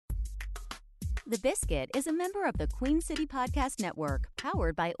The Biscuit is a member of the Queen City Podcast Network,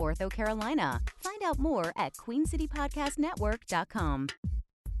 powered by Ortho Carolina. Find out more at queencitypodcastnetwork.com.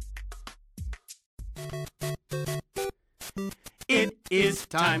 It is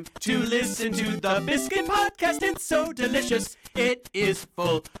time to listen to the Biscuit Podcast. It's so delicious. It is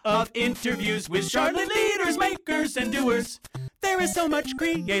full of interviews with Charlotte leaders, makers, and doers. There is so much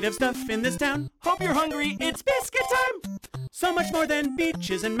creative stuff in this town. Hope you're hungry. It's biscuit time. So much more than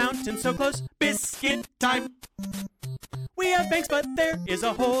beaches and mountains so close. Biscuit time. We have banks, but there is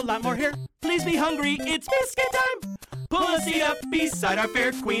a whole lot more here. Please be hungry. It's biscuit time. Pull a seat up beside our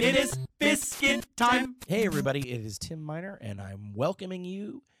fair queen. It is biscuit time. Hey, everybody. It is Tim Miner, and I'm welcoming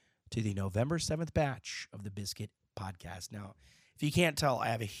you to the November 7th batch of the Biscuit Podcast. Now, if you can't tell, I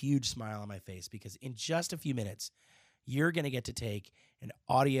have a huge smile on my face because in just a few minutes, you're going to get to take an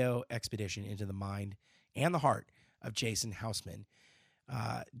audio expedition into the mind and the heart of Jason Hausman.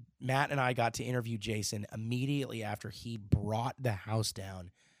 Matt and I got to interview Jason immediately after he brought the house down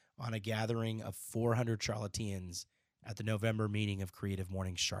on a gathering of 400 Charlotteans at the November meeting of Creative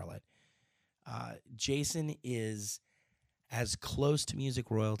Morning Charlotte. Jason is as close to music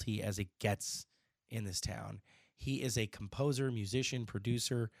royalty as it gets in this town. He is a composer, musician,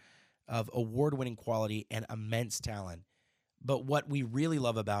 producer of award-winning quality and immense talent. But what we really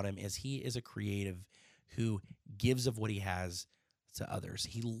love about him is he is a creative who gives of what he has to others.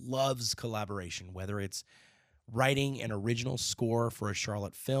 He loves collaboration, whether it's writing an original score for a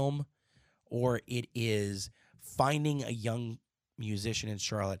Charlotte film or it is finding a young musician in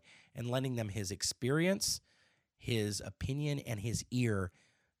Charlotte and lending them his experience, his opinion, and his ear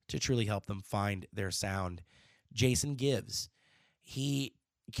to truly help them find their sound. Jason gives. He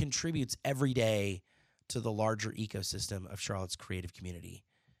contributes every day to the larger ecosystem of Charlotte's creative community.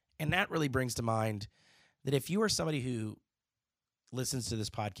 And that really brings to mind that if you are somebody who listens to this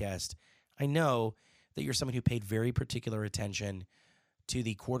podcast, I know that you're someone who paid very particular attention to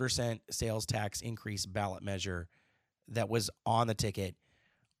the quarter-cent sales tax increase ballot measure that was on the ticket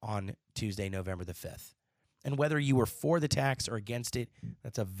on Tuesday, November the 5th. And whether you were for the tax or against it,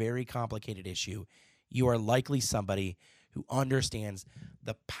 that's a very complicated issue. You are likely somebody who understands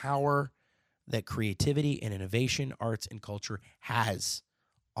the power that creativity and innovation, arts, and culture has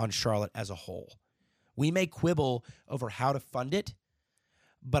on Charlotte as a whole. We may quibble over how to fund it,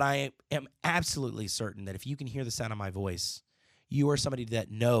 but I am absolutely certain that if you can hear the sound of my voice, you are somebody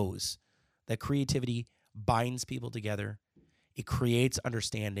that knows that creativity binds people together, it creates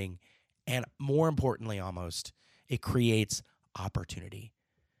understanding, and more importantly almost, it creates opportunity.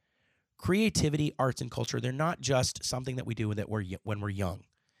 Creativity, arts, and culture, they're not just something that we do when we're young.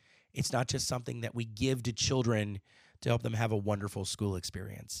 It's not just something that we give to children to help them have a wonderful school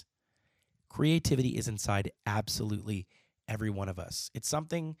experience. Creativity is inside absolutely every one of us. It's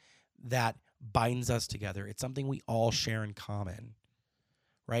something that binds us together. It's something we all share in common,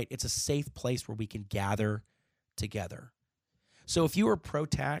 right? It's a safe place where we can gather together. So if you were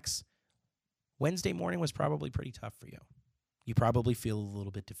pro-tax, Wednesday morning was probably pretty tough for you. You probably feel a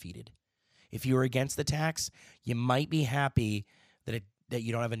little bit defeated. If you were against the tax, you might be happy that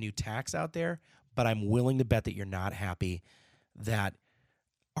you don't have a new tax out there, but I'm willing to bet that you're not happy that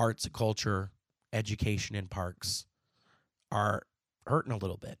arts, culture, education, and parks are hurting a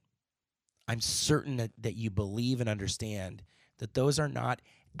little bit. I'm certain that you believe and understand that those are not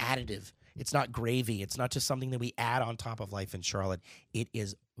additive. It's not gravy. It's not just something that we add on top of life in Charlotte. It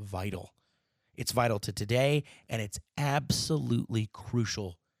is vital. It's vital to today, and it's absolutely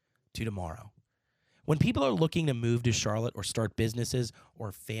crucial to tomorrow. When people are looking to move to Charlotte or start businesses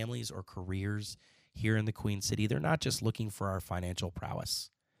or families or careers here in the Queen City, they're not just looking for our financial prowess.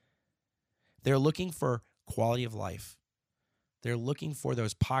 They're looking for quality of life. They're looking for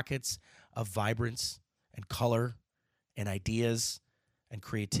those pockets of vibrance and color and ideas and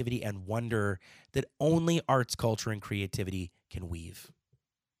creativity and wonder that only arts, culture, and creativity can weave.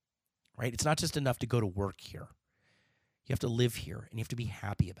 Right? It's not just enough to go to work here. You have to live here, and you have to be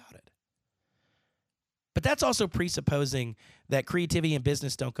happy about it. But that's also presupposing that creativity and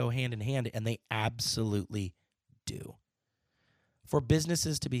business don't go hand in hand, and they absolutely do. For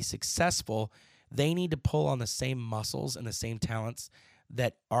businesses to be successful, they need to pull on the same muscles and the same talents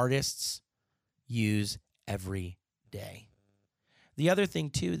that artists use every day. The other thing,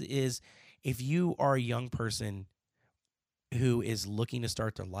 too, is if you are a young person who is looking to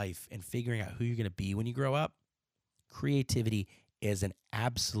start their life and figuring out who you're going to be when you grow up, creativity is an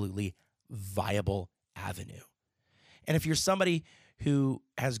absolutely viable avenue. And if you're somebody who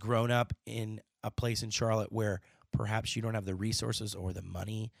has grown up in a place in Charlotte where perhaps you don't have the resources or the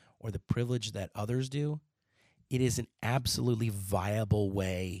money or the privilege that others do, it is an absolutely viable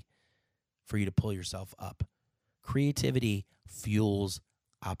way for you to pull yourself up. Creativity fuels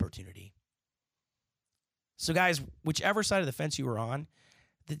opportunity. So guys, whichever side of the fence you were on,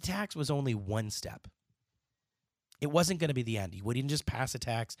 the tax was only one step. It wasn't going to be the end. We didn't just pass a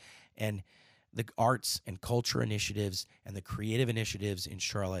tax, and the arts and culture initiatives and the creative initiatives in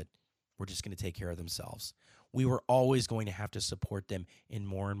Charlotte were just going to take care of themselves. We were always going to have to support them in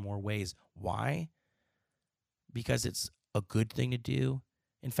more and more ways. Why? Because it's a good thing to do.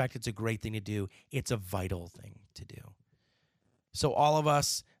 In fact, it's a great thing to do. It's a vital thing to do. So all of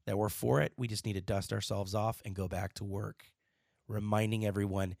us that were for it, we just need to dust ourselves off and go back to work, reminding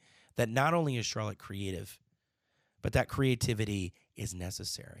everyone that not only is Charlotte creative, but that creativity is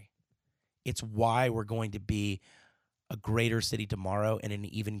necessary. It's why we're going to be a greater city tomorrow and an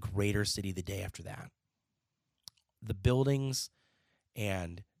even greater city the day after that. The buildings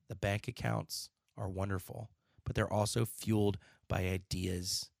and the bank accounts are wonderful, but they're also fueled by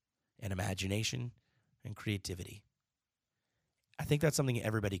ideas and imagination and creativity. I think that's something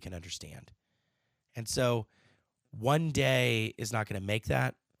everybody can understand. And so one day is not going to make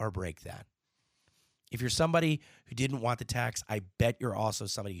that or break that. If you're somebody who didn't want the tax, I bet you're also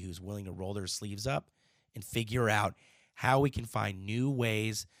somebody who's willing to roll their sleeves up and figure out how we can find new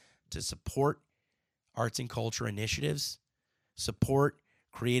ways to support arts and culture initiatives, support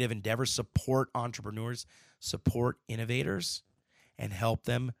creative endeavors, support entrepreneurs, support innovators, and help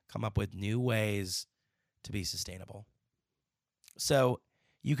them come up with new ways to be sustainable. So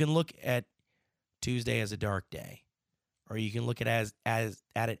you can look at Tuesday as a dark day, or you can look at it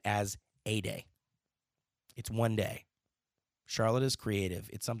as a day. It's one day. Charlotte is creative.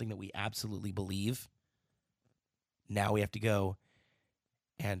 It's something that we absolutely believe. Now we have to go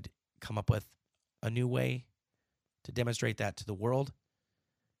and come up with a new way to demonstrate that to the world,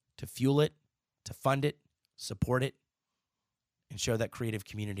 to fuel it, to fund it, support it, and show that creative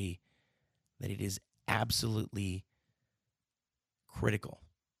community that it is absolutely critical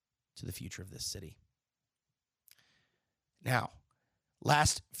to the future of this city. Now,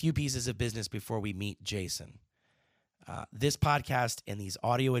 last few pieces of business before we meet Jason. This podcast and these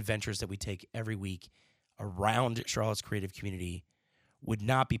audio adventures that we take every week around Charlotte's creative community would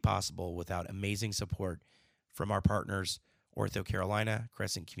not be possible without amazing support from our partners, Ortho Carolina,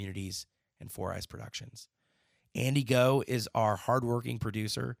 Crescent Communities, and Four Eyes Productions. Andy Go is our hardworking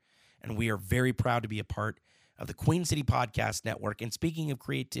producer, and we are very proud to be a part of the Queen City Podcast Network. And speaking of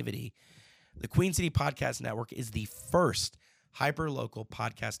creativity, the Queen City Podcast Network is the first hyper-local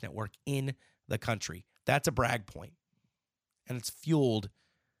podcast network in the country. That's a brag point. And it's fueled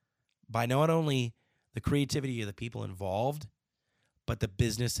by not only the creativity of the people involved, but the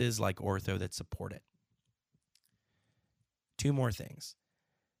businesses like Ortho that support it. Two more things.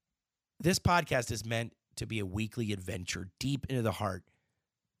 This podcast is meant to be a weekly adventure deep into the heart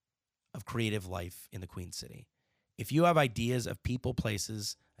of creative life in the Queen City. If you have ideas of people,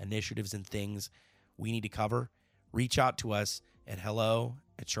 places, initiatives, and things we need to cover, reach out to us at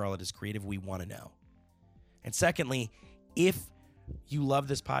hello@charlottescreative. We want to know. And secondly, if you love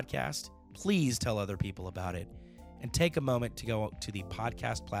this podcast, please tell other people about it and take a moment to go to the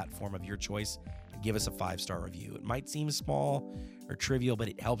podcast platform of your choice and give us a 5-star review. It might seem small or trivial, but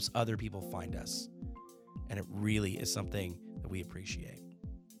it helps other people find us. And it really is something that we appreciate.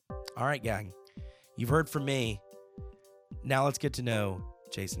 All right, gang, you've heard from me. Now let's get to know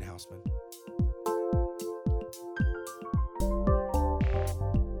Jason Hausman.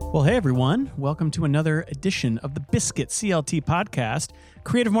 Well, hey, everyone. Welcome to another edition of the Biscuit CLT podcast,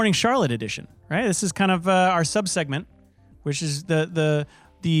 Creative Morning Charlotte edition, right? This is kind of our subsegment, which is the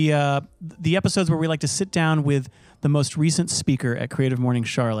episodes where we like to sit down with the most recent speaker at Creative Morning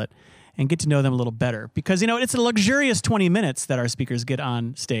Charlotte and get to know them a little better. Because, you know, it's a luxurious 20 minutes that our speakers get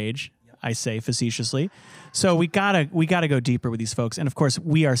on stage, I say facetiously. So we gotta go deeper with these folks. And, of course,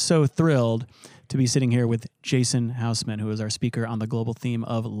 we are so thrilled to be sitting here with Jason Hausman, who is our speaker on the global theme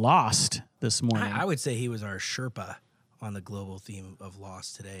of Lost this morning. I would say he was our Sherpa on the global theme of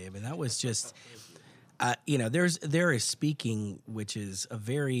Lost today. I mean, that was just, there is speaking, which is a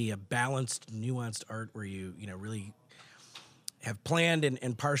very balanced, nuanced art where you really have planned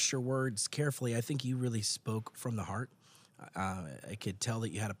and parsed your words carefully. I think you really spoke from the heart. I could tell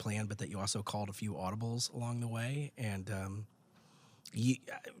that you had a plan, but that you also called a few audibles along the way. And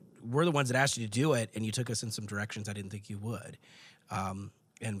we're the ones that asked you to do it, and you took us in some directions I didn't think you would.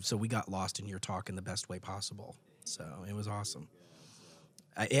 And so we got lost in your talk in the best way possible. So it was awesome.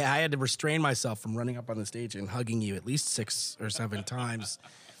 I had to restrain myself from running up on the stage and hugging you at least 6 or 7 times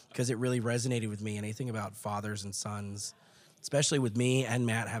because it really resonated with me. Anything about fathers and sons, especially with me and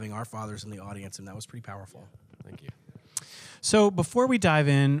Matt having our fathers in the audience, and that was pretty powerful. Thank you. So before we dive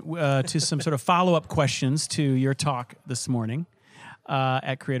in to some sort of follow-up questions to your talk this morning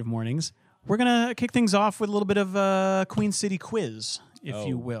at Creative Mornings, we're going to kick things off with a little bit of a Queen City quiz, if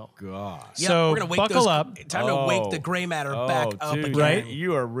you will. God. Yeah, So we're gonna wake buckle those, up. Time to wake the gray matter back up dude, again. Right?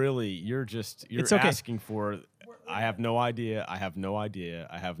 You're It's okay. asking for, I have no idea, I have no idea,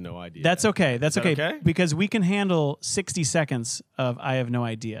 I have no idea. That's okay. That's Is that okay. okay? Because we can handle 60 seconds of I have no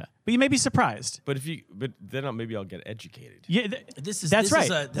idea. But you may be surprised. But then maybe I'll get educated. Yeah, This is that's right.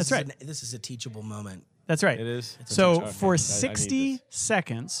 This That's is This is a teachable moment. That's right. It is? So Okay. for I need 60 this.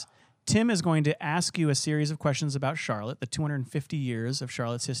 seconds, Tim is going to ask you a series of questions about Charlotte, the 250 years of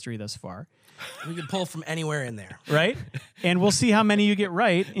Charlotte's history thus far, We can pull from anywhere in there. right? And we'll see how many you get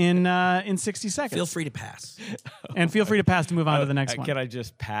right in 60 seconds. Feel free to pass. And feel free to pass to move on to the next one. Can I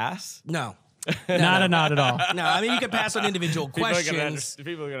just pass? No. Not a nod at all. No, I mean, you can pass on individual People are questions.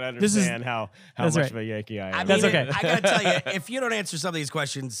 gonna This is- understand how that's much right. of a Yankee I am. I mean, That's okay. I gotta tell you, if you don't answer some of these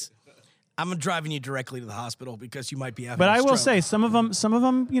questions, I'm driving you directly to the hospital because you might be having But a I will stroke. say some of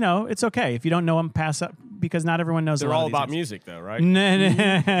them, you know, it's okay. If you don't know them, pass up because not everyone knows a They're lot all of these about things. music, though, right?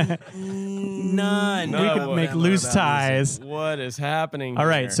 None. We could of Make them are loose about ties. What is happening? All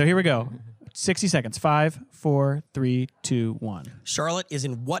right, here? so here we go. 60 seconds. 5, 4, 3, 2, 1. Charlotte is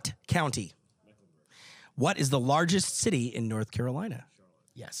in what county? What is the largest city in North Carolina?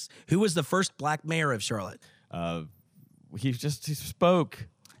 Yes. Who was the first black mayor of Charlotte? He spoke.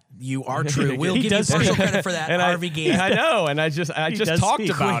 You are true. We'll He give you does partial speak. credit for that, And Harvey Gantt. I know, and I just does talked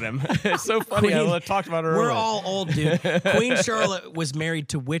speak. about him. It's so funny. I talked about her. We're earlier. all old, dude. Queen Charlotte was married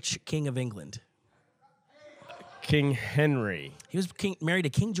to which king of England? King Henry. He was married to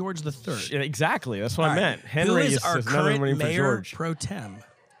King George III. Yeah, exactly. That's what All I right. meant. Henry Who is our another current name for mayor George. pro tem?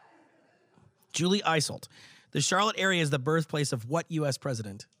 Julie Isolt. The Charlotte area is the birthplace of what U.S.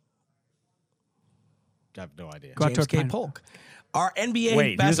 president? I have no idea. Go out to James a K. pine. Polk. Our NBA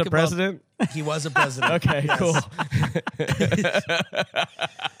Wait, he was a basketball. president? He was a president. Okay, Yes. cool.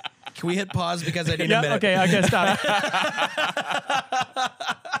 Can we hit pause because I need a Yeah, minute? okay, stop.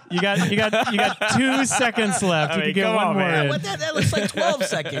 You got 2 seconds left. I You mean, can get come one on, more man. in. What that looks like 12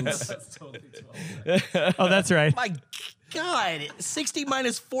 seconds. Oh, that's right. My God, 60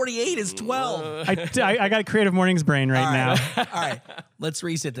 minus 48 is 12. I got Creative Mornings brain right now. All right, let's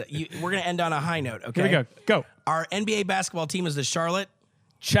reset that. We're going to end on a high note, okay? Here we go. Go. Our NBA basketball team is the Charlotte.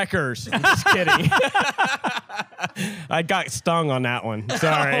 Checkers. I'm just kidding. I got stung on that one.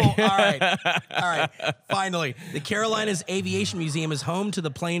 Sorry. Oh, all right. Finally, the Carolinas Aviation Museum is home to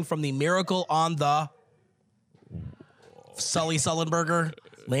the plane from the Miracle on the Sully Sullenberger.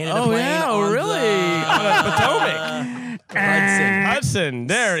 Landed a plane on the Potomac. Hudson.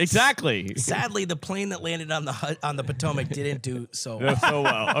 There, exactly. Sadly, the plane that landed on the Potomac didn't do so well. So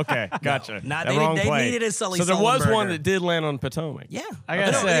well. Okay, gotcha. not- The they wrong didn't- they plane. needed a Sully So there was Sullenberger. one that did land on Potomac. Yeah, I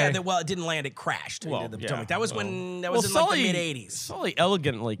gotta No, say- yeah, well, it didn't land; it crashed into the Potomac. That was when that Well, was in like the Sully- mid '80s. Sully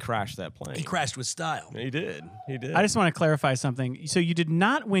elegantly crashed that plane. He crashed with style. He did. He did. I just want to clarify something. So you did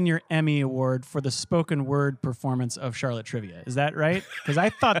not win your Emmy Award for the spoken word performance of Charlotte Trivia. Is that right? Because I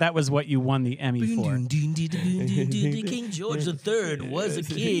thought that was what you won the Emmy for. King George III was a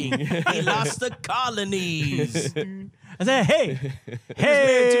king. He lost the colonies. I said, hey, He was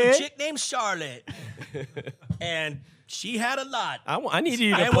married to a hey. chick named Charlotte, and she had a lot. I need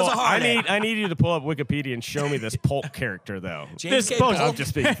you to It pull. was a hard day. I need you to pull up Wikipedia and show me this Polk character, though. James This K. post- I'm Polk.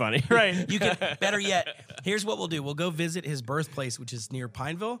 just being funny. Right. You can better yet. Here's what we'll do: we'll go visit his birthplace, which is near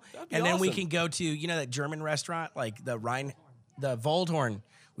Pineville, be and then we awesome. can go to that German restaurant, like the Waldhorn.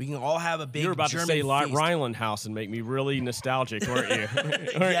 We can all have a big. You're about German to say feast. Rhineland House and make me really nostalgic, weren't you?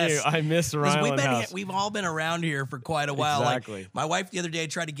 Aren't Yes. you? I miss 'Cause Rhineland House. we've all been around here for quite a while. Exactly. Like my wife the other day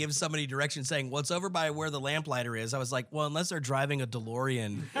tried to give somebody directions saying, "What's over by where the lamplighter is?" I was like, "Well, unless they're driving a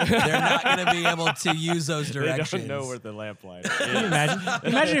DeLorean, they're not going to be able to use those They directions." don't know where the lamplighter is. Can you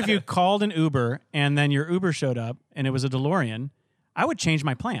imagine if you called an Uber and then your Uber showed up and it was a DeLorean, I would change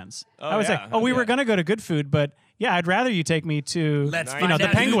my plans. I would yeah. say, we were going to go to Good Food, but yeah, I'd rather you take me to Let's the find out who-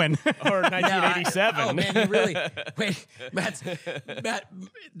 Penguin. Or 1987. Oh man, you really wait, Matt.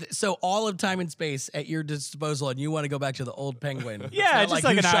 So all of time and space at your disposal, and you want to go back to the old Penguin? It's Yeah, not just like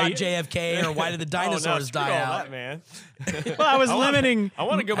like who an shot eye- JFK or why did the dinosaurs screw die all out? that, man. Well, I was limiting. I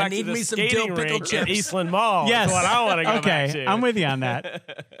want to go I back need to the me some skating dill pickle rink chips. at Eastland Mall. Yes. That's what I want to go back Okay, to. I'm with you on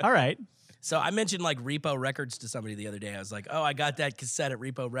that. All right. So I mentioned like Repo Records to somebody the other day. I was like, "Oh, I got that cassette at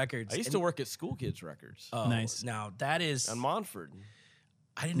Repo Records." I used to work at School Kids Records Oh, Nice. Now that is, on Montford.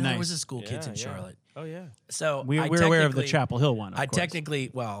 I didn't know there Nice. was a School Kids in Yeah. Charlotte. Oh, yeah. So We're I aware of the technically- Chapel Hill one. Of I course.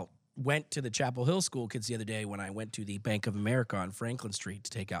 technically, went to the Chapel Hill School Kids the other day when I went to the Bank of America on Franklin Street to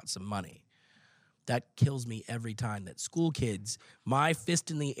take out some money. that kills me every time that school kids, my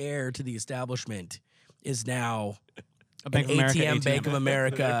fist in the air to the establishment is now A Bank an of America ATM ATM. Bank of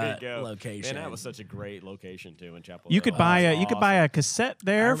America There you go. location. Man, that was such a great location too in Chapel You Hill. could buy a cassette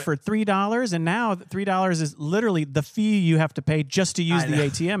there for $3, and now $3 is literally the fee you have to pay just to use the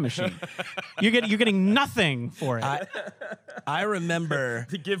ATM machine. You're getting nothing for it. I remember.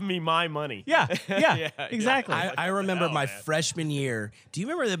 to give me my money. Yeah, exactly. I remember my freshman year. Do you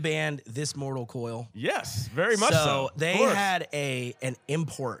remember the band This Mortal Coil? Yes, very much so. So Of they course. had an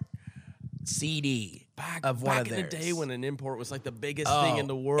import CD of one back of in the theirs. day when an import was like the biggest thing in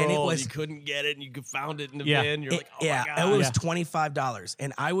the world, and it was, you couldn't get it, and you found it in the Yeah. bin. You're like, oh yeah, my god, it was $25,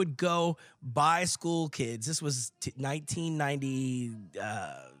 and I would go buy school kids. This was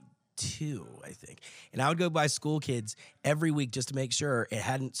 1992, I think, and I would go buy school kids every week just to make sure it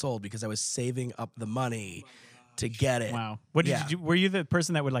hadn't sold because I was saving up the money to get it. Wow. What did you do? Were you the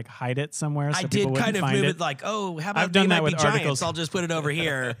person that would like hide it somewhere? So I people did wouldn't kind of find move it? it like, oh, how about I've done They that Might Be with Giants? articles. I'll just put it over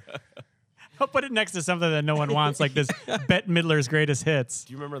here. I'll put it next to something that no one wants, like this Bette Midler's greatest hits.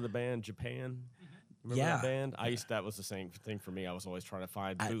 Do you remember the band Japan? Remember Yeah. that band? That was the same thing for me. I was always trying to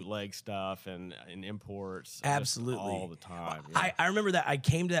find bootleg stuff and imports. just Absolutely. all the time. Yeah. I remember that I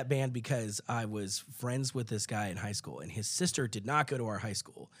came to that band because I was friends with this guy in high school, and his sister did not go to our high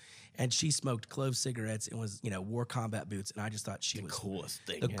school, and she smoked clove cigarettes and wore combat boots, and I just thought she was coolest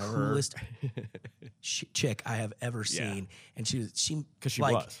thing the ever. coolest chick I have ever seen, and she 'Cause she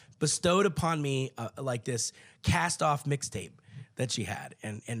like was. bestowed upon me like this cast off mixtape that she had,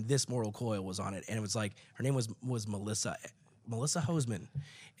 and This Mortal Coil was on it, and it was like her name was Melissa Hausman,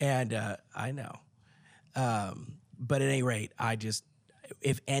 and I know. But at any rate, I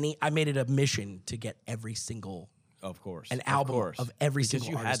made it a mission to get every single Of course. an Of album course. of every Because single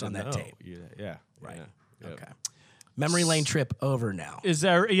you had artist to on that know. tape. Yeah. Right. Yeah. Okay. Memory lane trip over now. Is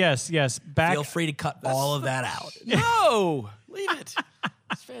there? Yes. Back. Feel free to cut all of that out. No, leave it.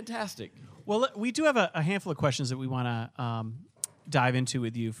 It's fantastic. Well, we do have a handful of questions that we want to dive into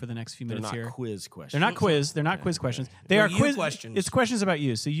with you for the next few They're minutes not here. quiz questions. They're not quiz. They're not quiz questions. They They're are you quiz questions. It's questions about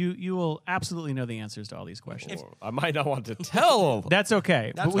you. So you will absolutely know the answers to all these questions. I might not want to tell. That's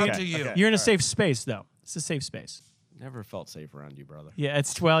okay. That's But up to you. You're in a safe space, though. It's a safe space. Never felt safe around you, brother. Yeah,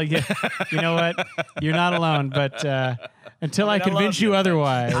 yeah. You know what? You're not alone. But until I I convince love you you.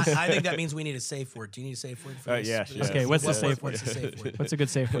 otherwise. I think that means we need a safe word. Do you need a safe word for this? yes, for this? yes. Okay, what's the safe What's the safe word? What's a good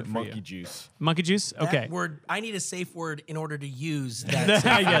safe word for Monkey you? juice. Monkey juice? Okay. That word. I need a safe word in order to use that.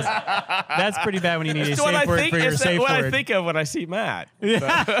 Yes. That's pretty bad when you need a It's what safe I word think. for your It's safe what I word. think of when I see Matt.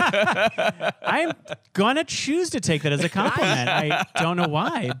 I'm gonna choose to take that as a compliment. I don't know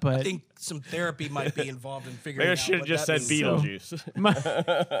why, I but think some therapy might be involved in figuring Maybe I out. should have what just that said means.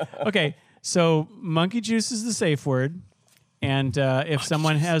 Beetlejuice. okay. So monkey juice is the safe word, and if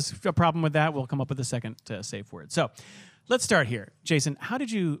someone has a problem with that, we'll come up with a second safe word. So let's start here, Jason. How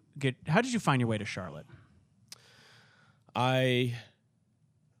did you find your way to Charlotte? I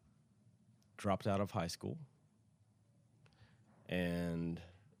dropped out of high school, and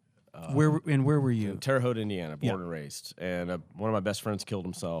Where were you? Terre Haute, Indiana, born Yeah. and raised. And one of my best friends killed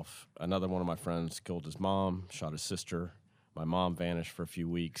himself. Another one of my friends killed his mom, shot his sister. My mom vanished for a few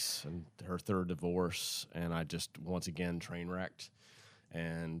weeks, and her third divorce. And I just, once again, train wrecked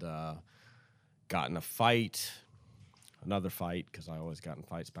and got in a fight, another fight, because I always got in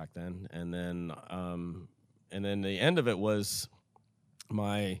fights back then. And then the end of it was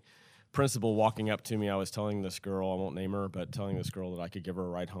my principal walking up to me. I was telling this girl, I won't name her, but telling this girl that I could give her a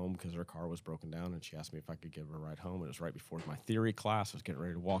ride home because her car was broken down, and she asked me if I could give her a ride home. It was right before my theory class. I was getting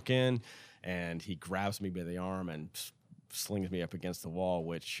ready to walk in, and he grabs me by the arm and slings me up against the wall,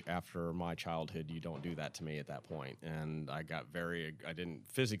 which after my childhood, you don't do that to me at that point. And I didn't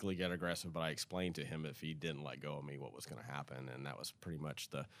physically get aggressive, but I explained to him if he didn't let go of me, what was going to happen. And that was pretty much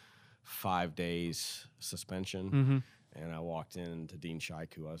the 5 days suspension. Mm-hmm. And I walked in to Dean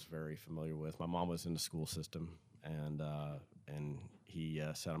Scheich, who I was very familiar with. My mom was in the school system, and he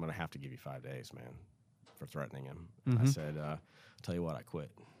said, "I'm going to have to give you 5 days, man," for threatening him. Mm-hmm. And I said, "I'll tell you what, I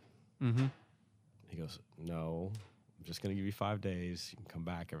quit." Mm-hmm. He goes, "No, I'm just going to give you 5 days. You can come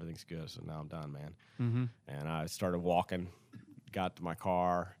back. Everything's good." So now I'm done, man. Mm-hmm. And I started walking, got to my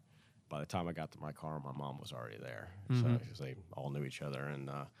car. By the time I got to my car, my mom was already there. Mm-hmm. So they all knew each other.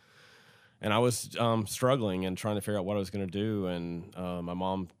 And I was struggling and trying to figure out what I was going to do. And my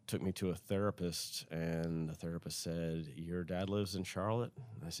mom took me to a therapist, and the therapist said, "Your dad lives in Charlotte?"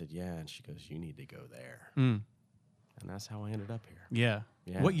 And I said, "Yeah." And she goes, "You need to go there." Mm. And that's how I ended up here. Yeah.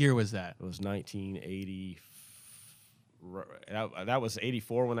 Yeah. What year was that? It was 1980. that was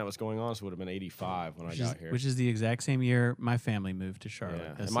 84 when that was going on, so it would have been 85 when I got here. Which is the exact same year my family moved to Charlotte. Yeah.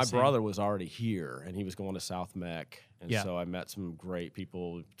 That's And my the same. brother was already here, and he was going to South Meck. And Yeah. so I met some great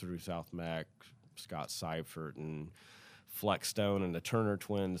people through South Meck, Scott Seifert and Flex Stone and the Turner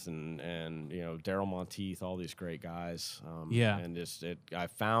twins and Daryl Monteith, all these great guys. And I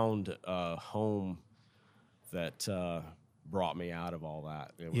found a home that brought me out of all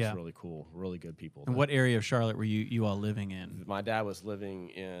that. It was really cool, really good people. And what area of Charlotte were you all living in? My dad was living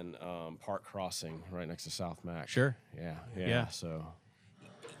in Park Crossing, right next to South Mac. Sure. Yeah. So,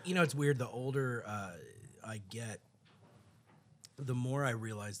 It's weird. The older I get, the more I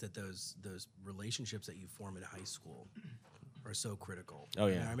realize that those relationships that you form in high school are so critical. Oh,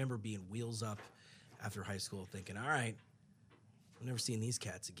 yeah. And I remember being wheels up after high school thinking, all right, I've never seen these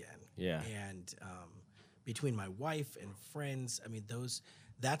cats again. Yeah. And between my wife and friends, I mean,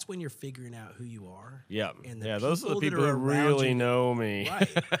 that's when you're figuring out who you are. Yeah. And Those are the people that who are around really you. know me. Right.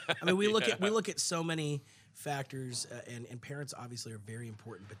 I mean, we look at so many factors, and parents obviously are very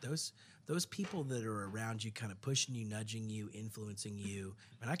important, but those people that are around you, kind of pushing you, nudging you, influencing you,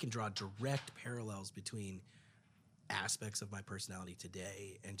 and I can draw direct parallels between aspects of my personality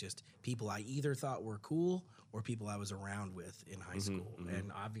today and just people I either thought were cool or people I was around with in high school,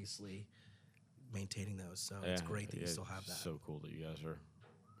 and obviously maintaining those. So it's great that you still have that. So cool that you guys are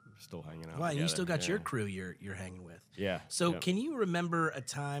still hanging out. Well, and you still got together. your crew you're hanging with. Yeah. So can you remember a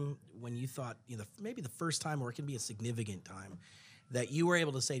time when you thought, maybe the first time, or it can be a significant time, that you were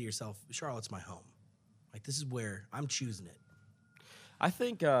able to say to yourself, Charlotte's my home. Like, this is where I'm choosing it. I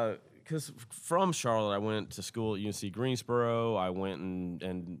think because from Charlotte, I went to school at UNC Greensboro. I went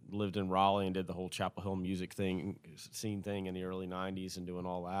and lived in Raleigh and did the whole Chapel Hill music scene thing in the early 90s and doing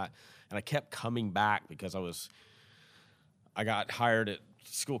all that. And I kept coming back because I got hired at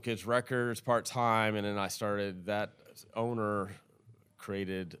School Kids Records part-time, and then that owner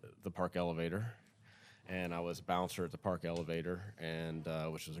created the Park Elevator, and I was a bouncer at the Park Elevator, and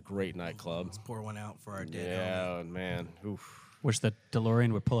which was a great nightclub. Let's pour one out for our dead Yeah, homie. and man, oof. Wish the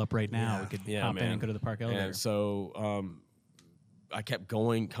DeLorean would pull up right now. Yeah. We could hop in and go to the park elevator. And so I kept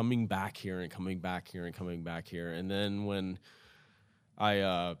coming back here, and then when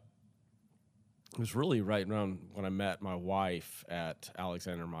it was really right around when I met my wife at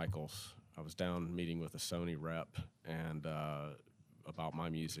Alexander Michaels. I was down meeting with a Sony rep and about my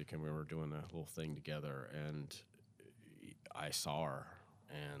music, and we were doing a little thing together, and I saw her,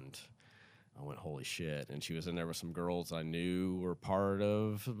 and I went, holy shit. And she was in there with some girls I knew were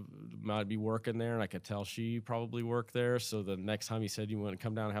might be working there, and I could tell she probably worked there. So the next time he said, you want to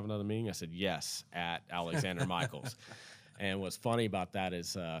come down and have another meeting? I said, yes, at Alexander Michaels. And what's funny about that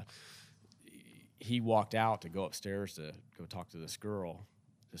is he walked out to go upstairs to go talk to this girl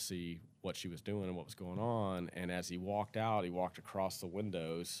to see what she was doing and what was going on. And as he walked out, he walked across the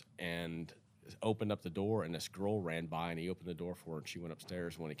windows and opened up the door, and this girl ran by, and he opened the door for her, and she went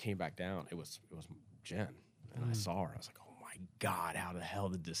upstairs. When he came back down, it was Jen, and I saw her. I was like, oh my God, how the hell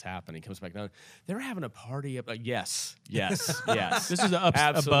did this happen? He comes back down. They were having a party up. Yes. This is above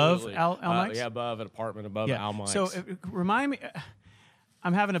Absolutely. Al Mike's? Yeah, above an apartment above Al Mike's. So remind me,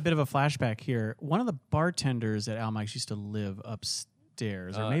 I'm having a bit of a flashback here. One of the bartenders at Al Mike's used to live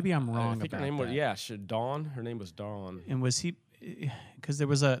upstairs, or maybe I'm wrong I think about her name that. was Dawn. Her name was Dawn. And was he? Because there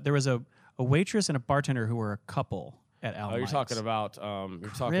was a waitress and a bartender who were a couple at Al Mike's. You're talking about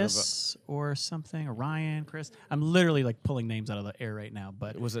Chris or something, or Ryan, Chris. I'm literally like pulling names out of the air right now,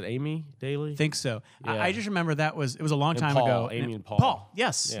 but was it Amy Daly? I think so. Yeah. I just remember it was a long time Paul, ago. Amy and Paul. Paul,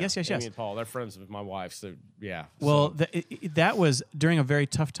 yes. Amy and Paul, they're friends with my wife. So yeah. Well, that was during a very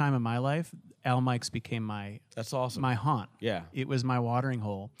tough time in my life. Al Mike's became that's awesome. my haunt. Yeah. It was my watering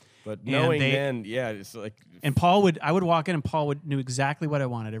hole. But knowing then, it's like. And I would walk in, and Paul knew exactly what I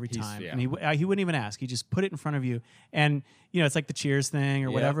wanted every time. yeah. And he wouldn't even ask. He just put it in front of you. And, it's like the Cheers thing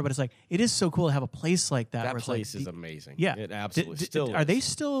or whatever, but it's like, it is so cool to have a place like that. That where it's place like, is amazing. Yeah. It absolutely still is. Are they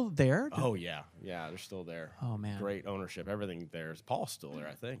still there? Oh, yeah. Yeah, they're still there. Oh, man. Great ownership. Everything there. Paul's still there,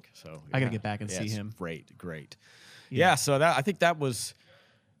 I think. So I got to get back and see it's him. Great. Yeah, so I think that was...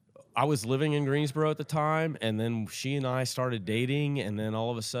 I was living in Greensboro at the time, and then she and I started dating, and then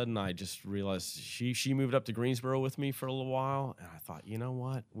all of a sudden I just realized she moved up to Greensboro with me for a little while, and I thought, you know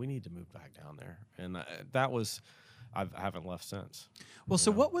what, we need to move back down there, and that was, I haven't left since. Well,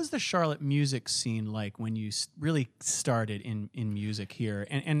 so what was the Charlotte music scene like when you really started in music here,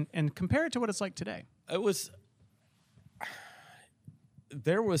 and compare it to what it's like today?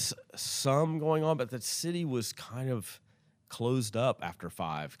 There was some going on, but the city was kind of closed up after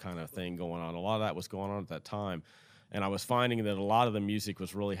 5 kind of thing going on. A lot of that was going on at that time. And I was finding that a lot of the music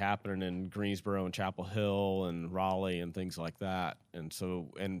was really happening in Greensboro and Chapel Hill and Raleigh and things like that. And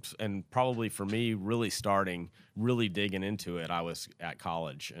so, and probably for me, really digging into it, I was at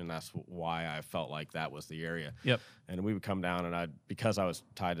college, and that's why I felt like that was the area. Yep. And we would come down, and because I was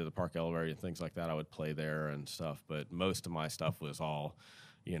tied to the Park Elevator and things like that, I would play there and stuff. But most of my stuff was all,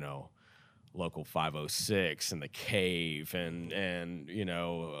 Local 506 and the Cave and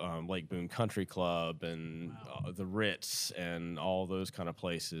Lake Boone Country Club and the Ritz and all those kind of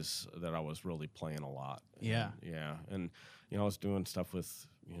places that I was really playing a lot. Yeah. And I was doing stuff with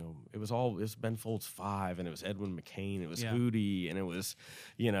it was Ben Folds 5, and it was Edwin McCain, it was Hootie, and it was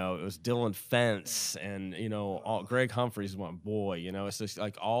Dylan Fence, and Greg Humphreys, my boy. It's just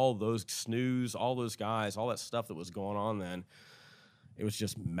like all those snooze, all those guys, all that stuff that was going on then. It was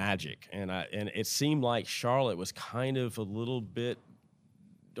just magic, and it seemed like Charlotte was kind of a little bit.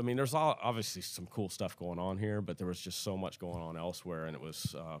 I mean, there's obviously some cool stuff going on here, but there was just so much going on elsewhere, and it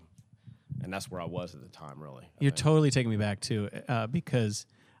was, and that's where I was at the time, really. You're totally taking me back too, because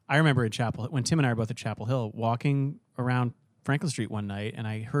I remember when Tim and I were both at Chapel Hill, walking around Franklin Street one night, and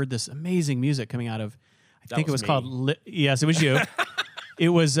I heard this amazing music coming out of, I think it was called. Yes, it was you. It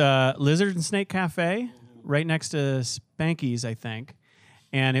was Lizard and Snake Cafe, right next to Spanky's, I think.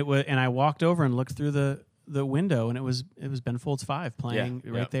 And I walked over and looked through the window, and it was Ben Folds 5 playing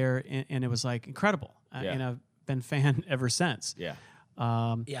right there, and it was like incredible. And I've been a fan ever since. Yeah,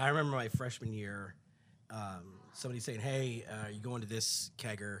 I remember my freshman year, somebody saying, "Hey, are you going to this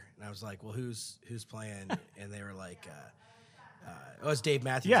kegger?" And I was like, "Well, who's playing?" And they were like, "Oh, it's Dave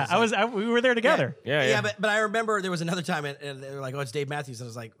Matthews." Yeah, we were there together. Yeah. But I remember there was another time, and they were like, "Oh, it's Dave Matthews," and I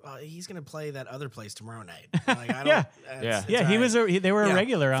was like, "Oh, he's gonna play that other place tomorrow night." Like, I don't, it's they were a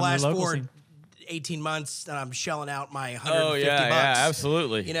regular on the local scene. 18 months, and I'm shelling out my $150 bucks. Yeah,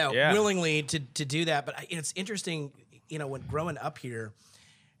 absolutely. Willingly to do that. But it's interesting, when growing up here,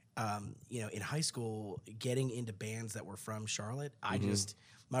 in high school, getting into bands that were from Charlotte,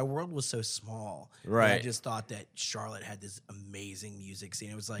 my world was so small. Right. I just thought that Charlotte had this amazing music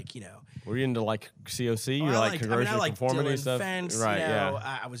scene. It was like, Were you into like COC? You're like Conversion Conformity Dylan stuff? Fence, right,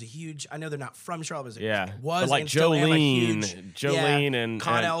 I was a huge, I know they're not from Charlotte, but like Jolene and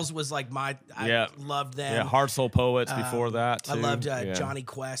Connell's was like I loved them. Yeah, Heart Soul Poets before that too. I loved Johnny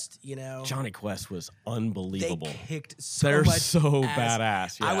Quest, Johnny Quest was unbelievable. They kicked They're much so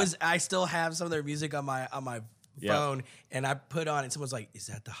ass. badass. Yeah. I still have some of their music on my phone, and I put on, and someone's like, "Is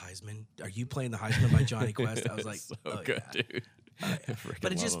that the Heisman? Are you playing the Heisman by Johnny Quest?" I was like, so "Oh, good, yeah. dude."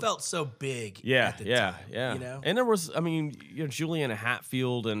 But it just felt so big. Yeah, at the time, And there was, Juliana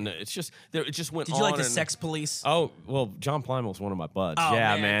Hatfield, and it just went on. Did you like the Sex Police? Oh, well, John Plimal's one of my buds. Oh,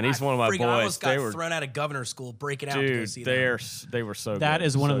 yeah, man, he's one of my boys. I almost got thrown out of Governor School breaking out to go see them. They were so good. That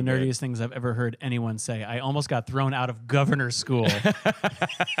is one of the nerdiest things I've ever heard anyone say. I almost got thrown out of Governor School.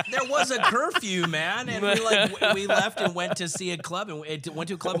 There was a curfew, man, and we left and went to see a club, and went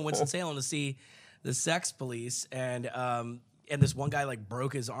to a club in Winston-Salem to see the Sex Police, and this one guy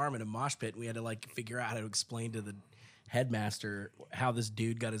broke his arm in a mosh pit, and we had to figure out how to explain to the headmaster how this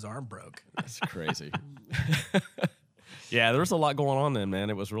dude got his arm broke. That's crazy. Yeah, there was a lot going on then, man.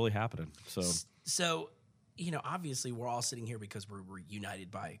 It was really happening. So, obviously we're all sitting here because we're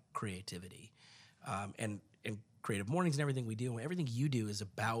united by creativity, and Creative Mornings and everything we do, and everything you do is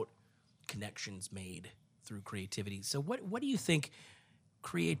about connections made through creativity. So what do you think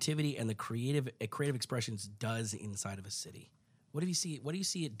creativity and the creative expressions does inside of a city? What do you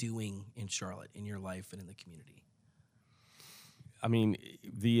see it doing in Charlotte, in your life and in the community? I mean,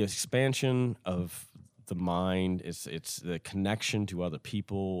 the expansion of the mind, it's the connection to other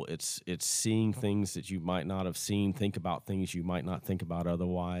people, it's seeing things that you might not have seen, think about things you might not think about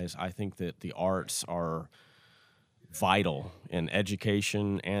otherwise. I think that the arts are vital in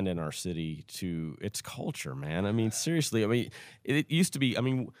education and in our city to its culture, man. I mean, seriously, it used to be,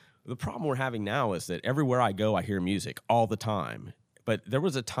 the problem we're having now is that everywhere I go, I hear music all the time. But there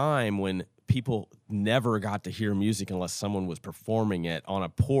was a time when people never got to hear music unless someone was performing it on a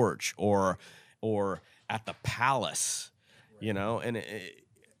porch or at the Palace, and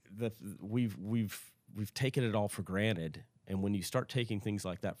we've taken it all for granted. And when you start taking things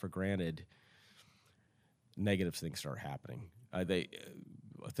like that for granted, negative things start happening. A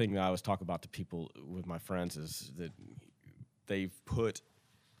thing that I always talk about to people with my friends is that they've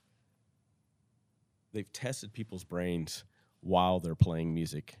tested people's brains while they're playing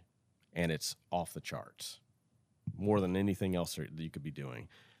music, and it's off the charts, more than anything else that you could be doing.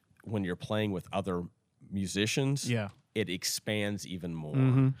 When you're playing with other musicians, it expands even more.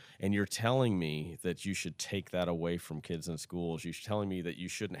 Mm-hmm. And you're telling me that you should take that away from kids in schools. You're telling me that you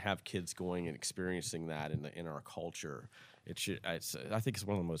shouldn't have kids going and experiencing that in our culture. I think it's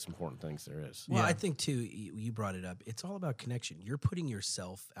one of the most important things there is. Well, I think, too, you brought it up. It's all about connection. You're putting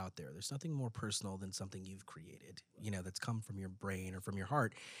yourself out there. There's nothing more personal than something you've created, that's come from your brain or from your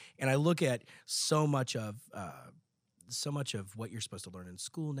heart. And I look at so much of what you're supposed to learn in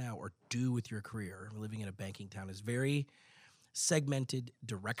school now or do with your career. Living in a banking town is very segmented,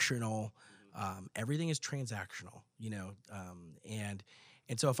 directional. Everything is transactional, and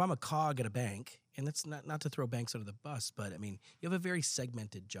so if I'm a cog at a bank, and that's not to throw banks under the bus, but I mean, you have a very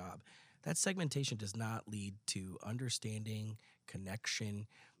segmented job. That segmentation does not lead to understanding, connection.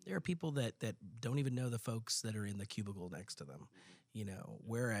 There are people that don't even know the folks that are in the cubicle next to them,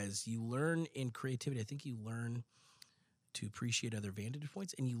 whereas you learn in creativity, I think you learn to appreciate other vantage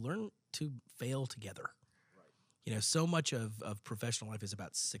points, and you learn to fail together. Right. So much of professional life is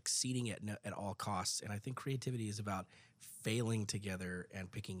about succeeding at all costs, and I think creativity is about failing together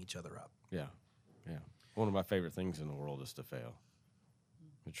and picking each other up. Yeah. One of my favorite things in the world is to fail.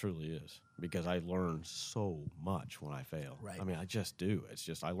 It truly is, because I learn so much when I fail. Right. I mean, I just do. It's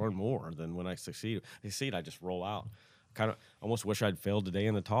just I learn more than when I succeed. I just roll out. Kind of almost wish I'd failed today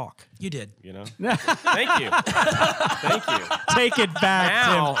in the talk. You did. Thank you. Thank you. Take it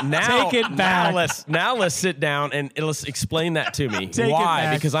back, Tim. Take it back. Now let's sit down and let's explain that to me. Take why? it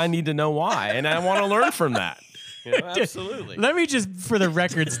back. Because I need to know why, and I want to learn from that. Absolutely. Let me just, for the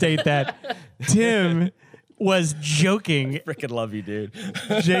record, state that Tim was joking. Freaking love you, dude.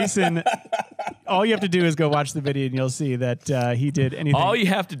 Jason, all you have to do is go watch the video and you'll see that he did anything. All you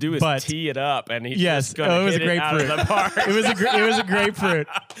have to do is tee it up, and he's just going to hit it out of the park. It was a grapefruit.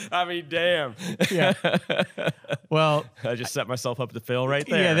 I mean, damn. Yeah. Well, I just set myself up to fail right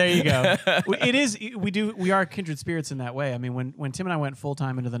there. Yeah, there you go. It is. We are kindred spirits in that way. I mean, when Tim and I went full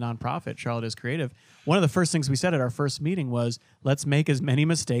time into the nonprofit, Charlotte is Creative, one of the first things we said at our first meeting was, let's make as many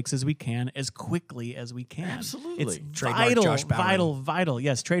mistakes as we can, as quickly as we can. Absolutely. It's Trademark Josh Bowen. vital.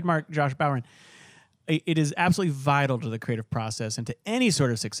 Yes, trademark Josh Bowen. It is absolutely vital to the creative process and to any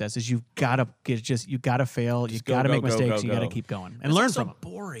sort of success. Is you gotta fail, you gotta make mistakes, you gotta keep going and learn from them.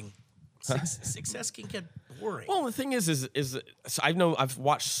 Boring. Success can get boring. Well, the thing is I've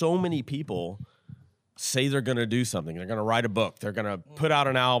watched so many people say they're going to do something. They're going to write a book. They're going to put out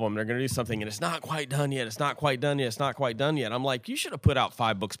an album. They're going to do something, and it's not quite done yet. It's not quite done yet. It's not quite done yet. I'm like, you should have put out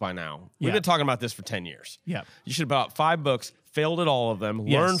 5 books by now. We've been talking about this for 10 years. Yeah. You should have put out 5 books, failed at all of them,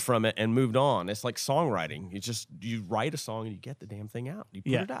 Yes. learned from it, and moved on. It's like songwriting. You write a song and you get the damn thing out. You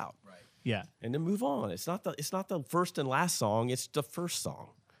put it out. Right. Yeah. And then move on. It's not the first and last song. It's the first song.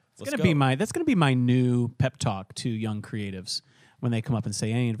 That's gonna be my new pep talk to young creatives when they come up and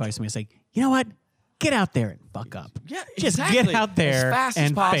say any advice to me. I say, you know what? Get out there and fuck up. Yeah, just exactly. get out there as fast and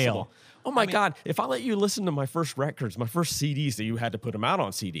as possible. fail. Oh my God! If I let you listen to my first records, my first CDs, that you had to put them out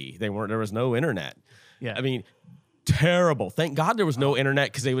on CD. There was no internet. Yeah. I mean, terrible. Thank God there was no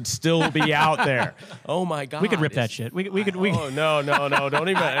internet, because they would still be out there. Oh my God! We could rip that shit. We could. Oh no! Don't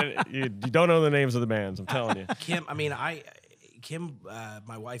even. You don't know the names of the bands. I'm telling you. Kim,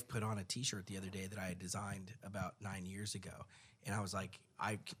 my wife, put on a T-shirt the other day that I had designed about 9 years ago, and I was like,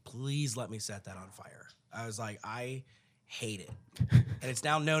 please let me set that on fire. I was like, I hate it, and it's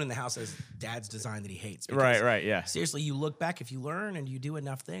now known in the house as Dad's design that he hates. Right, yeah. Seriously, you look back, if you learn and you do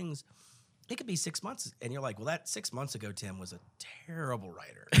enough things, it could be 6 months, and you're like, well, that 6 months ago, Tim was a terrible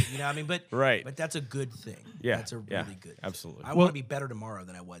writer. You know what I mean? But right. But that's a good thing. Yeah, that's a really good thing. Absolutely. I want to be better tomorrow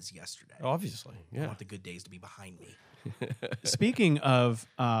than I was yesterday. Obviously, yeah. I want the good days to be behind me. Speaking of,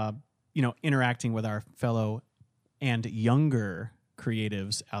 interacting with our fellow and younger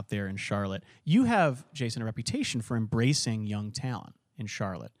creatives out there in Charlotte, you have, Jason, a reputation for embracing young talent in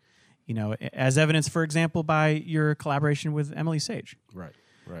Charlotte. As evidenced, for example, by your collaboration with Emily Sage. Right.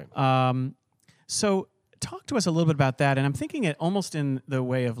 So talk to us a little bit about that. And I'm thinking it almost in the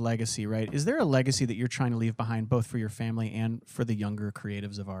way of legacy, right? Is there a legacy that you're trying to leave behind, both for your family and for the younger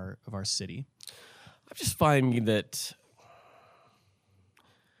creatives of our city? I'm just finding that,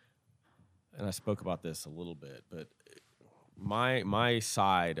 and I spoke about this a little bit, but my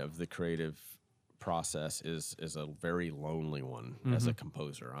side of the creative process is a very lonely one as a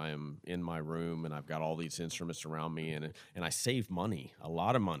composer. I am in my room and I've got all these instruments around me, and I save money, a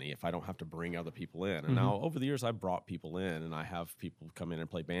lot of money, if I don't have to bring other people in. And now over the years I've brought people in, and I have people come in and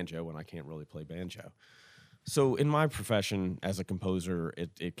play banjo when I can't really play banjo. So in my profession as a composer,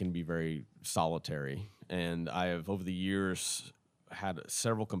 it can be very solitary. And I have, over the years, had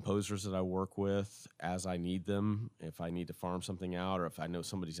several composers that I work with as I need them, if I need to farm something out, or if I know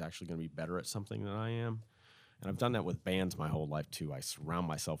somebody's actually going to be better at something than I am. And I've done that with bands my whole life too. I surround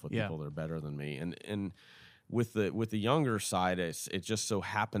myself with people that are better than me. And with the younger side, it just so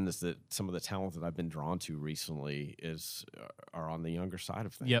happens that some of the talent that I've been drawn to recently are on the younger side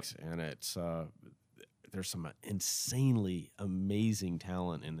of things. Yep. And it's there's some insanely amazing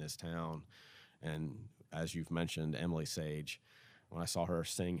talent in this town. And as you've mentioned, Emily Sage, when I saw her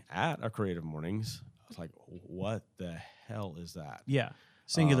sing at a Creative Mornings, I was like, what the hell is that? Yeah.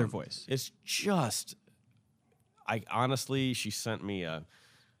 Singular voice. It's just, honestly, she sent me a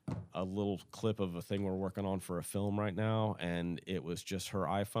little clip of a thing we're working on for a film right now, and it was just her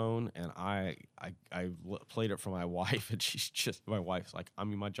iPhone, and I played it for my wife, and my wife's like,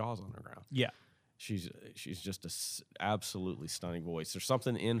 my jaw's on the ground. Yeah. She's just a absolutely stunning voice. There's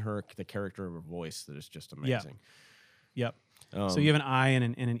something in her, the character of her voice, that is just amazing. Yep. So you have an eye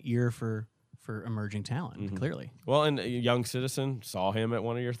and an ear for emerging talent, clearly. Well, and a Young Citizen, saw him at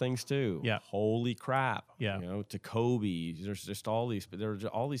one of your things too. Yeah. Holy crap. Yeah. You know, to Kobe. There's just all these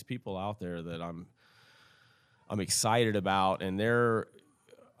people out there that I'm excited about, and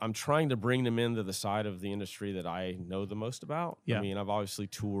I'm trying to bring them into the side of the industry that I know the most about. Yeah. I mean, I've obviously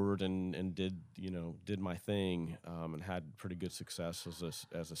toured and did my thing, and had pretty good success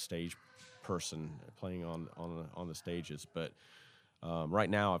as a stage person playing on the stages, but right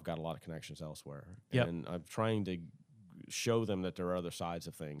now I've got a lot of connections elsewhere. Yep. And I'm trying to show them that there are other sides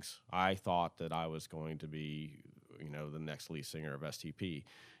of things. I thought that I was going to be, the next lead singer of STP,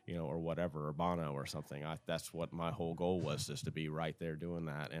 or whatever, or Bono or something. That's what my whole goal was, is to be right there doing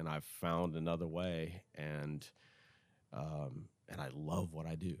that. And I've found another way, and I love what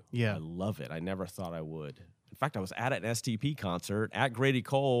I do. Yeah. I love it. I never thought I would. In fact, I was at an STP concert at Grady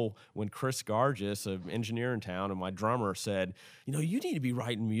Cole when Chris Gargis, an engineer in town, and my drummer said, you need to be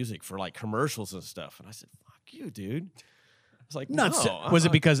writing music for like commercials and stuff. And I said, fuck you, dude. I was like, no. Was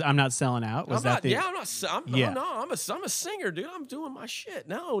it because I'm not selling out? Was that the? Yeah, I'm a singer, dude. I'm doing my shit.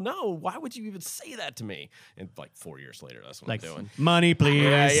 No. Why would you even say that to me? And like 4 years later, that's what I'm doing. Money, please.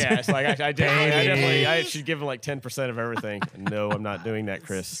 Yeah. It's like I should give him like 10% of everything. No, I'm not doing that,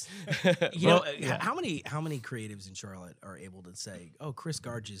 Chris. How many creatives in Charlotte are able to say, "Oh, Chris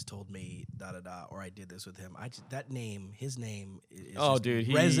Garges told me da da da," or "I did this with him"? His name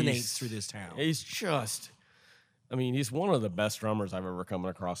resonates through this town. He's just. He's one of the best drummers I've ever come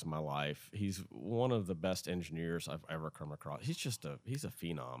across in my life. He's one of the best engineers I've ever come across. He's a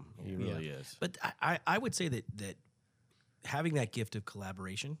phenom. He really is. But I would say that having that gift of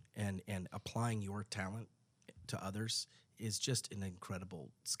collaboration and applying your talent to others is just an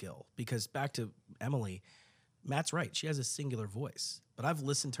incredible skill. Because back to Emily, Matt's right. She has a singular voice. But I've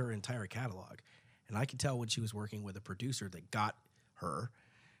listened to her entire catalog, and I could tell when she was working with a producer that got her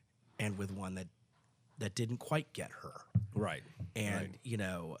and with one that didn't quite get her. Right. And,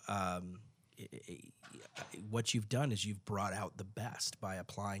 what you've done is you've brought out the best by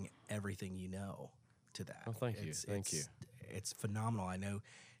applying everything you know to that. Oh, thank you. Thank you. It's phenomenal. I know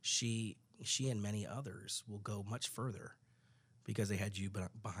she and many others will go much further because they had you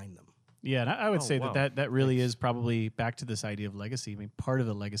behind them. Yeah, and I would say that really is probably back to this idea of legacy. Part of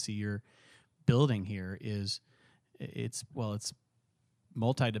the legacy you're building here is it's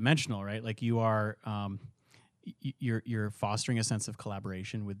multidimensional, right? Like you are, you're fostering a sense of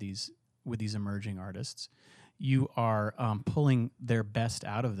collaboration with these emerging artists. You are pulling their best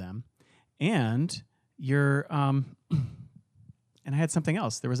out of them, and you're. And I had something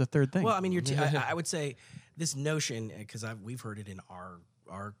else. There was a third thing. Well, I would say this notion, because we've heard it in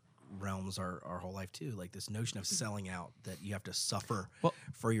our realms our whole life too, like this notion of selling out, that you have to suffer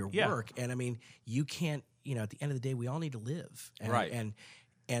for your work. And you can't, at the end of the day, we all need to live. And, right.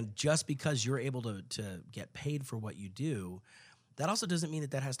 And just because you're able to get paid for what you do, that also doesn't mean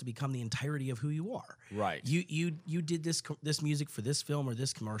that has to become the entirety of who you are. Right. You did this music for this film or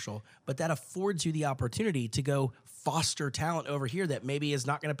this commercial, but that affords you the opportunity to go foster talent over here that maybe is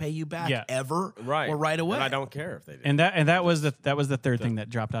not going to pay you back ever or right away. And I don't care if they do. And that was the third thing that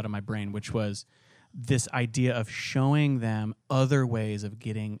dropped out of my brain, which was this idea of showing them other ways of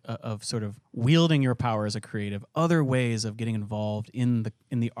getting of sort of wielding your power as a creative, other ways of getting involved in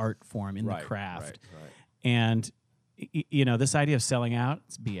the art form, in the craft. Right. And this idea of selling out,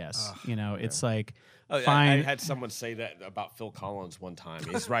 it's BS. It's like fine. I had someone say that about Phil Collins one time.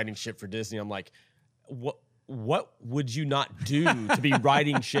 He's writing shit for Disney. I'm like, what would you not do to be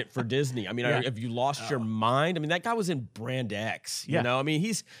writing shit for Disney? Have you lost your mind? That guy was in Brand X. You know,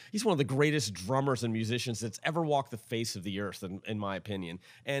 he's one of the greatest drummers and musicians that's ever walked the face of the earth, in my opinion.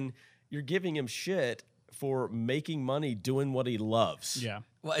 And you're giving him shit for making money doing what he loves. Yeah.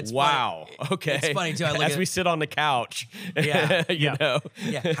 Well, it's wow. funny. Okay. It's funny too. I look As at, we sit on the couch. Yeah. you know.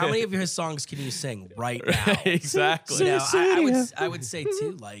 Yeah. How many of his songs can you sing right now? Exactly. You know, I would say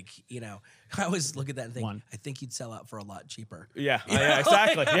too, like, you know, I always look at that and think, I think you'd sell out for a lot cheaper. Yeah. You know, Yeah.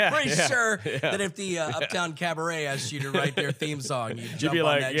 Exactly. Like, Yeah. I'm pretty yeah. sure Yeah. that if the Uptown Cabaret asked you to write their theme song, you'd You'd jump be on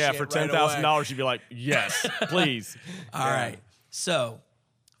like, that yeah, shit for right $10,000, away. you'd be like, yes, please. All right. So,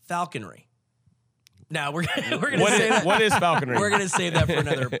 falconry. Now we're gonna What say is, that. what is falconry? We're gonna save that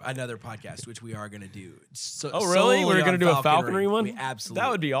for another podcast, which we are gonna do. So, Oh, really? solely We're going to on do a falconry one? We absolutely.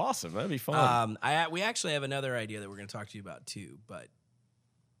 That would be awesome. That'd be fun. We actually have another idea that we're going to talk to you about too. But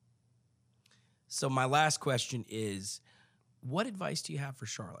so my last question is, what advice do you have for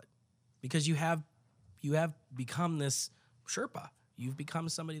Charlotte? Because you have become this Sherpa. You've become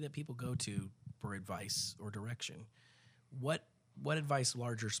somebody that people go to for advice or direction. What advice,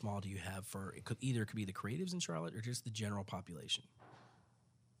 large or small, do you have for it? Could be the creatives in Charlotte or just the general population?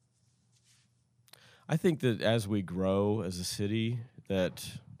 I think that as we grow as a city, that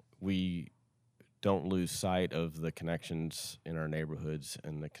we don't lose sight of the connections in our neighborhoods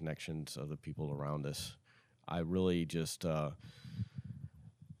and the connections of the people around us. I really just,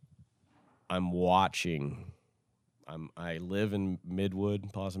 I'm watching. I live in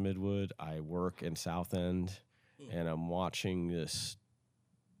Midwood, Plaza Midwood. I work in South End, and I'm watching this.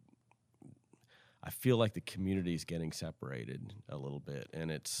 I feel like the community is getting separated a little bit, and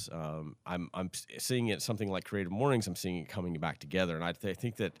it's I'm seeing it something like Creative Mornings. I'm seeing it coming back together, and I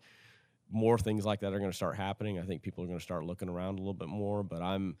think that more things like that are going to start happening. I think people are going to start looking around a little bit more. But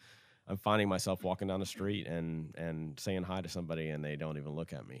I'm finding myself walking down the street and saying hi to somebody, and they don't even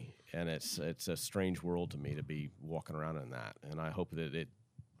look at me, and it's a strange world to me to be walking around in that, and I hope that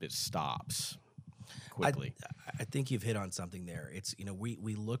it stops quickly. I think you've hit on something there. It's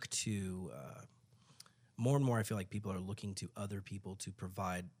we look to. More and more, I feel like people are looking to other people to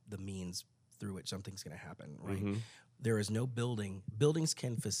provide the means through which something's going to happen, right? Mm-hmm. There is no building. Buildings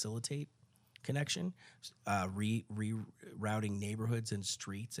can facilitate connection. Rerouting neighborhoods and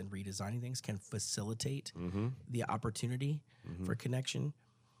streets and redesigning things can facilitate the opportunity for connection.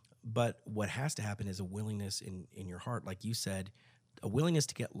 But what has to happen is a willingness in your heart, like you said, a willingness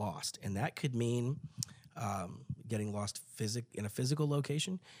to get lost. And that could mean getting lost in a physical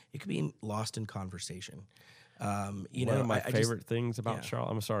location. It could be lost in conversation. One of my favorite things about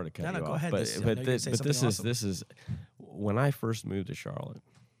Charlotte. I'm sorry to cut you off. Go ahead. But this is when I first moved to Charlotte.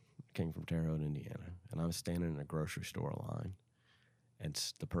 Came from Terre Haute, Indiana, and I was standing in a grocery store line, and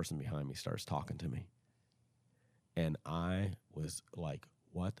the person behind me starts talking to me, and I was like,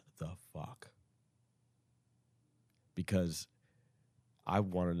 "What the fuck?" Because I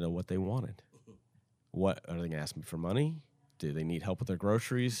wanted to know what they wanted. What are they going to ask me for money? Do they need help with their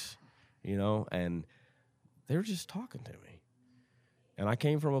groceries? And they were just talking to me. And I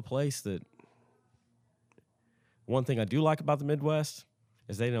came from a place that one thing I do like about the Midwest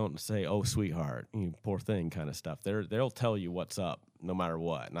is they don't say, "Oh, sweetheart, you poor thing," kind of stuff. They'll tell you what's up no matter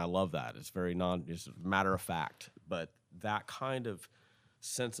what. And I love that. It's very it's matter of fact. But that kind of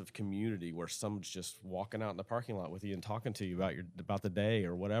sense of community where someone's just walking out in the parking lot with you and talking to you about the day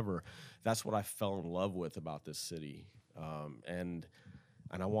or whatever. That's what I fell in love with about this city, and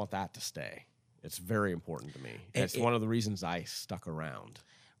I want that to stay. It's very important to me. It's one of the reasons I stuck around.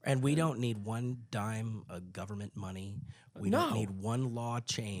 And we don't need one dime of government money. We don't need one law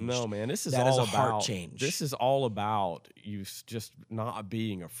change. No, man, this is that all is a about heart change. This is all about you just not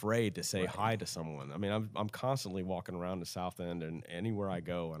being afraid to say hi to someone. I mean, I'm constantly walking around the South End and anywhere I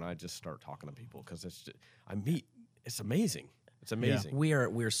go, and I just start talking to people because it's amazing. It's amazing. Yeah. We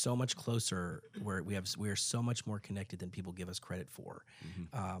are so much closer. We are so much more connected than people give us credit for.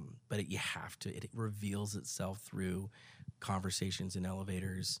 Mm-hmm. But it reveals itself through conversations in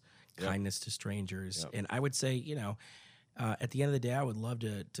elevators, kindness to strangers, and I would say, at the end of the day, I would love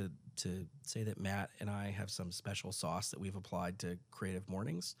to say that Matt and I have some special sauce that we've applied to Creative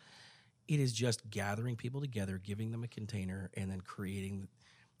Mornings. It is just gathering people together, giving them a container, and then creating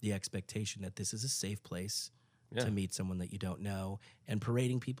the expectation that this is a safe place to meet someone that you don't know, and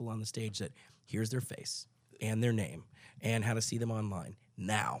parading people on the stage that here's their face and their name and how to see them online.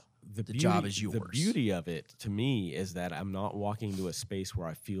 Now, the job is yours. The beauty of it to me is that I'm not walking into a space where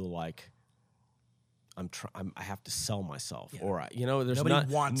I feel like I have to sell myself, or there's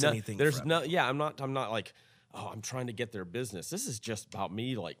nobody wants anything. There's from no, I'm not like, oh, I'm trying to get their business. This is just about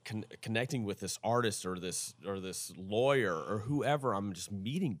me, like connecting with this artist or this lawyer or whoever. I'm just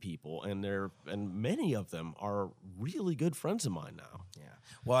meeting people, and many of them are really good friends of mine now. Yeah.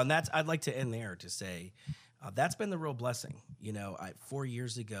 Well, and I'd like to end there to say, That's been the real blessing. 4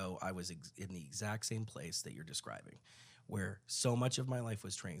 years ago, I was in the exact same place that you're describing, where so much of my life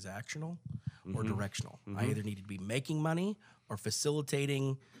was transactional or directional. I either needed to be making money or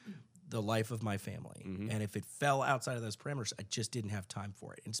facilitating the life of my family. And if it fell outside of those parameters, I just didn't have time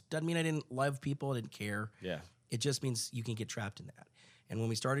for it. It doesn't mean I didn't love people, I didn't care. Yeah. It just means you can get trapped in that. And when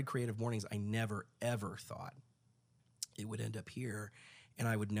we started Creative Mornings, I never, ever thought it would end up here and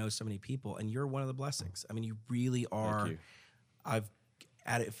I would know so many people. And you're one of the blessings. I mean, you really are. Thank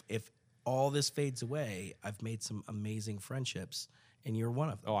you. If all this fades away, I've made some amazing friendships, and you're one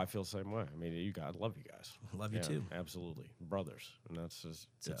of them. Oh, I feel the same way. I mean, I love you guys. Love you too. Absolutely. Brothers. And that's just,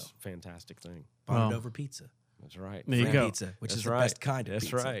 it's a fantastic thing. Bonded over pizza. That's right. There you go. Pizza, which is the best kind of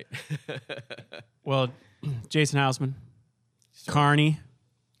pizza. That's right. Well, Jason Hausman, Carney.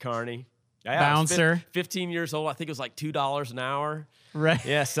 Yeah, Bouncer. 15 years old. I think it was like $2 an hour. Right.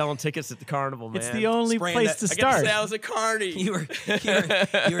 Yeah, selling tickets at the carnival, man. It's the only place to I start. got to say I was a carny. You were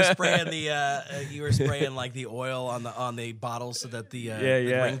spraying like the oil on the bottles so that the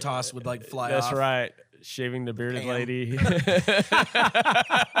ring toss would like fly off. That's right. Shaving the bearded lady.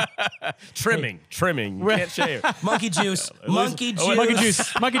 Trimming. You can't shave. Monkey juice. Monkey juice.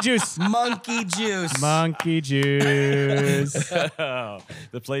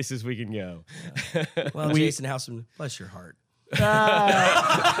 The places we can go. Well, Jason Hausman, bless your heart. I've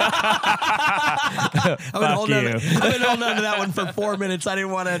been holding on to that one for 4 minutes. I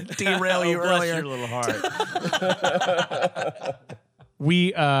didn't want to derail you earlier. Bless your little heart.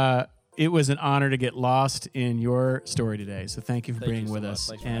 It was an honor to get lost in your story today. So thank you for being with us.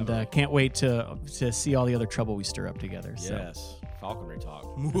 And can't wait to see all the other trouble we stir up together. So. Yes. Falconer talk.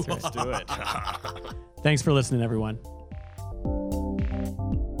 Let's do it. Thanks for listening, everyone.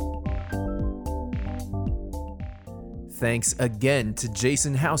 Thanks again to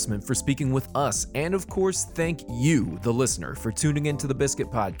Jason Hausman for speaking with us. And of course, thank you, the listener, for tuning into the Biscuit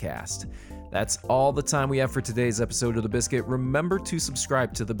Podcast. That's all the time we have for today's episode of The Biscuit. Remember to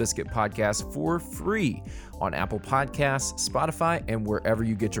subscribe to The Biscuit Podcast for free on Apple Podcasts, Spotify, and wherever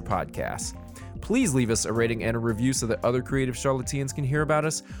you get your podcasts. Please leave us a rating and a review so that other creative charlatans can hear about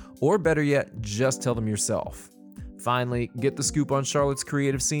us, or better yet, just tell them yourself. Finally, get the scoop on Charlotte's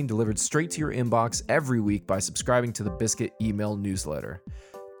creative scene delivered straight to your inbox every week by subscribing to the Biscuit email newsletter.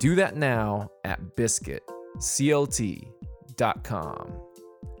 Do that now at biscuitclt.com.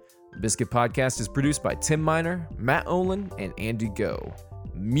 The Biscuit Podcast is produced by Tim Miner, Matt Olin, and Andy Go.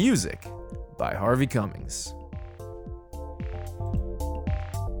 Music by Harvey Cummings.